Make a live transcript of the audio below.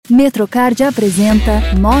Metrocard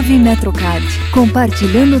apresenta Move Metrocard,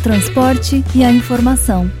 compartilhando o transporte e a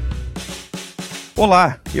informação.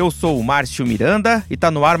 Olá, eu sou o Márcio Miranda e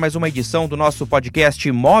está no ar mais uma edição do nosso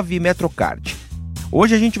podcast Move Metrocard.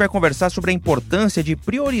 Hoje a gente vai conversar sobre a importância de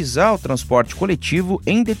priorizar o transporte coletivo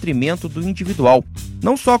em detrimento do individual.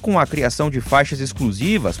 Não só com a criação de faixas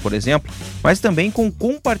exclusivas, por exemplo, mas também com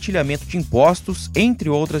compartilhamento de impostos, entre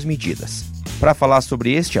outras medidas. Para falar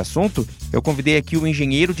sobre este assunto, eu convidei aqui o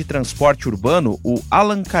engenheiro de transporte urbano, o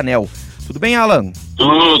Alan Canel. Tudo bem, Alan?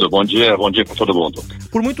 Tudo, bom dia para todo mundo.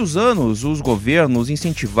 Por muitos anos, os governos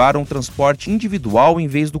incentivaram o transporte individual em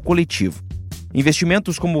vez do coletivo.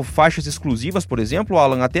 Investimentos como faixas exclusivas, por exemplo,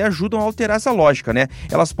 Alan, até ajudam a alterar essa lógica, né?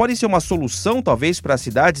 Elas podem ser uma solução, talvez, para as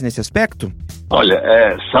cidades nesse aspecto? Olha,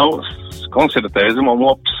 são com certeza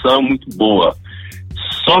uma opção muito boa.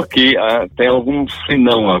 Só que tem algum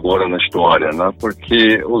senão agora na história, né?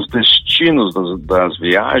 Porque os destinos das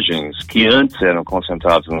viagens, que antes eram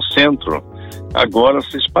concentrados no centro, agora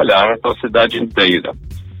se espalharam pela cidade inteira.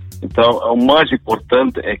 Então, o mais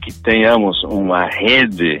importante é que tenhamos uma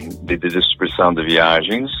rede de distribuição de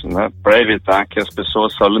viagens, né, para evitar que as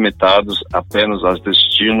pessoas sejam limitadas apenas aos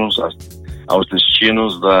destinos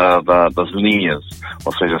das linhas,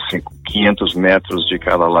 ou seja, 500 metros de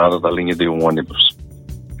cada lado da linha de ônibus.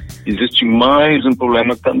 Existe mais um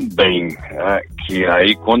problema também, que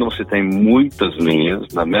aí quando você tem muitas linhas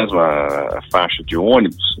na mesma faixa de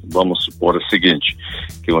ônibus, vamos supor o seguinte,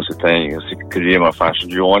 que você cria uma faixa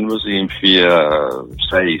de ônibus e enfia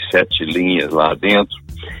 6, 7 linhas lá dentro,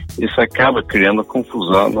 isso acaba criando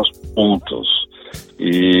confusão nos pontos.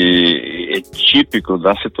 E é típico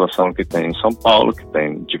da situação que tem em São Paulo, que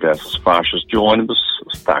tem diversas faixas de ônibus,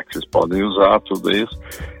 os táxis podem usar tudo isso,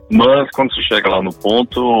 mas quando se chega lá no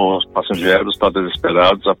ponto, os passageiros estão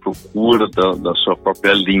desesperados à procura da sua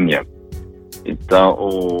própria linha. Então,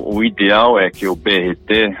 o ideal é que o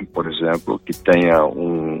BRT, por exemplo, que tenha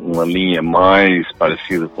uma linha mais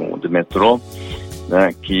parecida com o de metrô, né,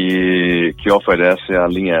 que oferece a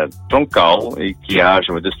linha troncal e que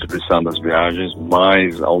haja uma distribuição das viagens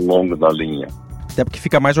mais ao longo da linha. Até porque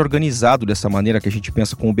fica mais organizado dessa maneira que a gente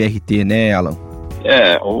pensa com o BRT, né, Alan?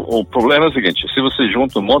 O problema é o seguinte, se você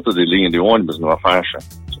junta um monte de linha de ônibus numa faixa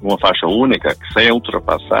única, sem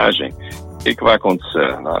ultrapassagem, o que vai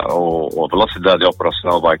acontecer? A velocidade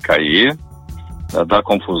operacional vai cair, dá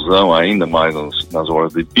confusão ainda mais nas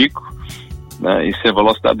horas de pico, né? E se a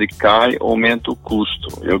velocidade cai, aumenta o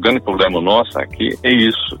custo. E o grande problema nosso aqui é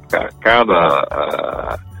isso. Cada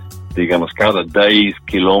 10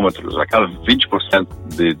 quilômetros, a cada 20%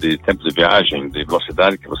 de tempo de viagem, de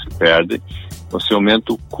velocidade que você perde, você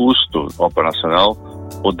aumenta o custo operacional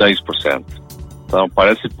por 10%. Então,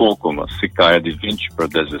 parece pouco, mas se cai de 20 para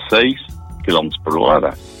 16 km por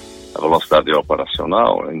hora, a velocidade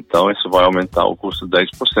operacional, então isso vai aumentar o custo de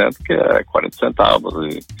 10%, que é 40 centavos,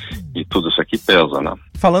 e tudo isso aqui pesa, né?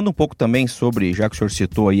 Falando um pouco também sobre, já que o senhor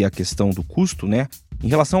citou aí a questão do custo, né? Em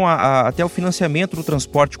relação até ao financiamento do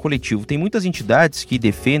transporte coletivo, tem muitas entidades que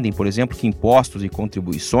defendem, por exemplo, que impostos e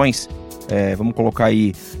contribuições, vamos colocar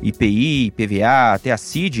aí IPI, IPVA, até a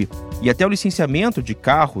CID, e até o licenciamento de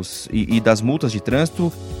carros e das multas de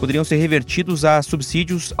trânsito poderiam ser revertidos a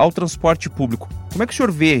subsídios ao transporte público. Como é que o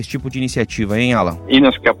senhor vê esse tipo de iniciativa, hein, Alan?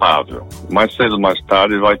 Inescapável. Mais cedo ou mais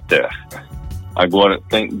tarde vai ter. Agora,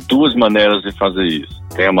 tem duas maneiras de fazer isso.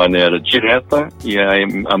 Tem a maneira direta e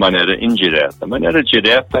a maneira indireta. A maneira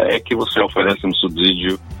direta é que você oferece um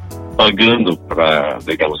subsídio pagando para,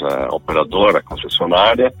 digamos, a operadora, a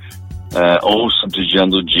concessionária, ou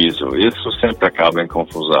subsidiando o diesel. Isso sempre acaba em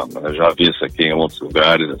confusão. Eu já vi isso aqui em outros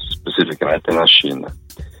lugares, especificamente na China.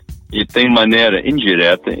 E tem maneira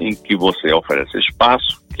indireta em que você oferece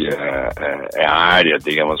espaço, que é a área,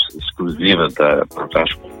 digamos, exclusiva para o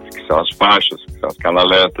transporte, que são as faixas, que são as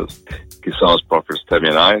canaletas, que são os próprios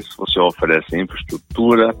terminais. Você oferece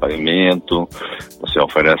infraestrutura, pavimento, você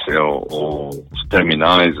oferece os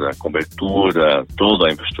terminais, a cobertura, toda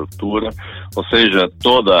a infraestrutura, ou seja,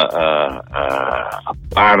 toda a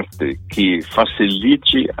parte que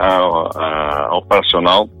facilite a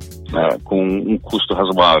operacional com um custo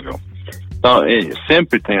razoável. Então,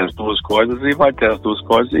 sempre tem as duas coisas e vai ter as duas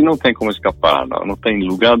coisas e não tem como escapar. Não tem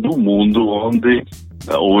lugar do mundo onde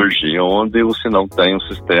você não tem um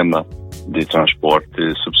sistema de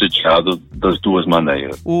transporte subsidiado das duas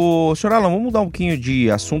maneiras. Senhor Alan, vamos mudar um pouquinho de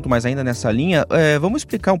assunto, mas ainda nessa linha. Vamos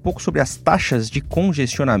explicar um pouco sobre as taxas de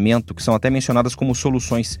congestionamento, que são até mencionadas como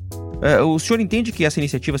soluções. O senhor entende que essa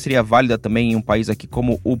iniciativa seria válida também em um país aqui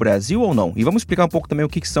como o Brasil ou não? E vamos explicar um pouco também o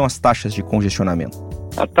que são as taxas de congestionamento.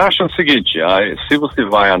 A taxa é o seguinte, se você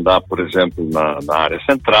vai andar, por exemplo, na área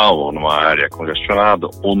central, ou numa área congestionada,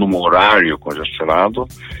 ou num horário congestionado,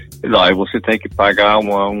 aí você tem que pagar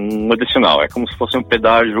um adicional. É como se fosse um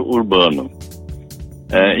pedágio urbano.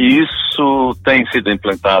 E isso tem sido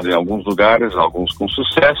implantado em alguns lugares, alguns com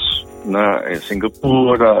sucesso, né? Em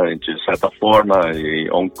Singapura, de certa forma,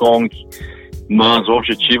 em Hong Kong. Mas o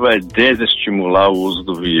objetivo é desestimular o uso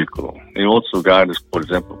do veículo. Em outros lugares, por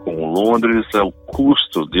exemplo, como Londres, o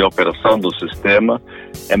custo de operação do sistema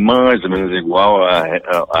é mais ou menos igual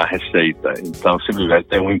à receita. Então, simplesmente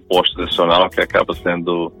tem um imposto adicional que acaba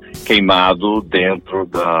sendo queimado dentro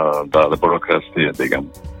da burocracia,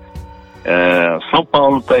 digamos. São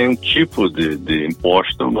Paulo tem um tipo de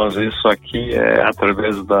imposto, mas isso aqui é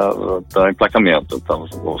através da emplacamento. Então,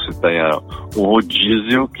 você tem o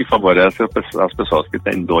rodízio que favorece as pessoas que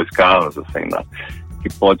têm 2 carros, assim, né?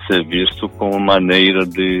 Que pode ser visto como maneira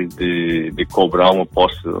de cobrar um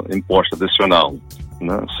imposto adicional.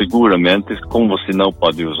 Né? Seguramente, como você não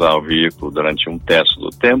pode usar o veículo durante um terço do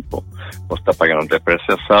tempo, você está pagando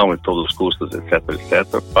depreciação e todos os custos,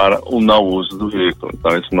 etc., para o não uso do veículo.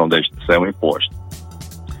 Então, isso não deixa de ser um imposto.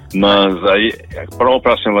 Mas aí, para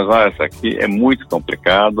operacionalizar isso aqui é muito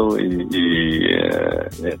complicado e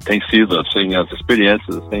tem sido, assim, as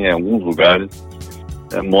experiências, assim, em alguns lugares,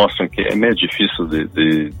 mostram que é meio difícil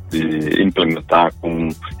de implementar com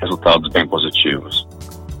resultados bem positivos.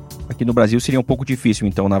 Aqui no Brasil seria um pouco difícil,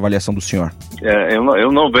 então, na avaliação do senhor. Eu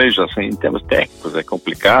não vejo, assim, em termos técnicos, é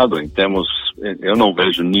complicado, eu não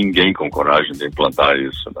vejo ninguém com coragem de implantar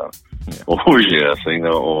isso, né? Hoje, assim,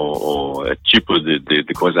 é tipo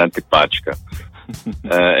de coisa antipática.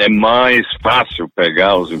 É mais fácil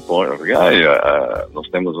pegar os impostos. Nós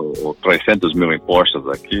temos 300 mil impostos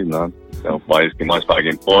aqui, né? É o país que mais paga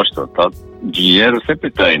imposto, tá? Dinheiro sempre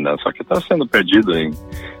tem, né? Só que está sendo perdido em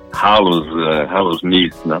ralos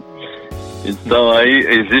mis, né? Então aí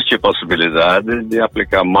existe a possibilidade de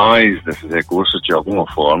aplicar mais desses recursos de alguma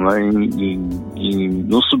forma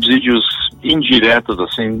nos subsídios indiretos,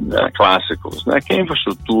 assim, clássicos, né? Que é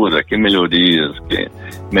infraestrutura, que melhorias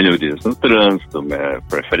no trânsito,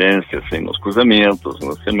 preferências, assim, nos cruzamentos,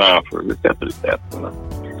 nos semáforos, etc., né?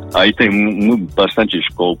 Aí tem bastante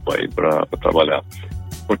escopo aí para trabalhar.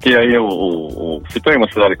 Porque aí se tem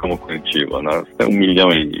uma cidade como Curitiba, né? Tem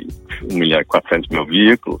 1.400.000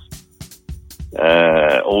 veículos.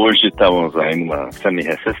 Hoje estamos aí numa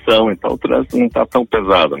semi-recessão, então o trânsito não está tão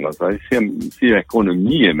pesado, mas aí se a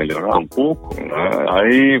economia melhorar um pouco, né,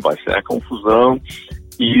 aí vai ser a confusão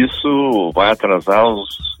e isso vai atrasar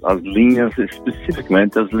as linhas,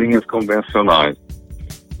 especificamente as linhas convencionais.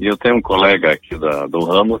 E eu tenho um colega aqui do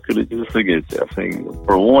ramo que ele diz o seguinte, assim,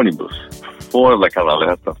 para o ônibus, fora daquela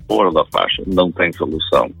letra, fora da faixa, não tem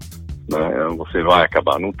solução. Você vai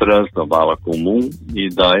acabar no trânsito, na bala comum, e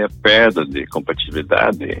daí a perda de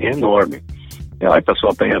competitividade é enorme. E aí a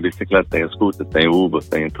pessoa tem a bicicleta, tem a scooter, tem Uber,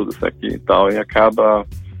 tem tudo isso aqui e tal, e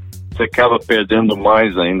você acaba perdendo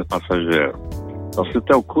mais ainda passageiro. Então, se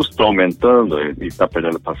tem o custo aumentando e está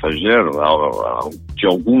perdendo passageiro, de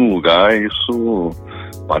algum lugar isso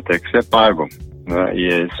vai ter que ser pago. Né? E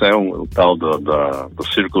esse é o tal do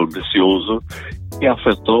círculo vicioso que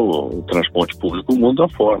afetou o transporte público o mundo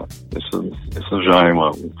afora. Isso já é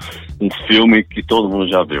um filme que todo mundo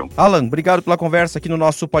já viu. Alan, obrigado pela conversa aqui no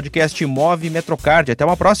nosso podcast Move Metrocard. Até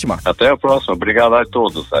uma próxima. Até a próxima. Obrigado a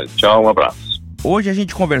todos. Tchau, um abraço. Hoje a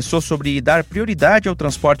gente conversou sobre dar prioridade ao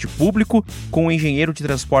transporte público com o engenheiro de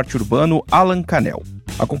transporte urbano Alan Canel.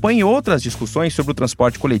 Acompanhe outras discussões sobre o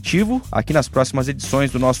transporte coletivo aqui nas próximas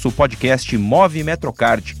edições do nosso podcast Move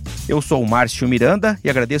Metrocard. Eu sou o Márcio Miranda e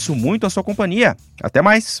agradeço muito a sua companhia. Até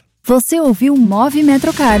mais! Você ouviu Move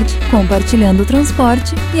Metrocard, compartilhando o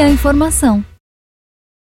transporte e a informação.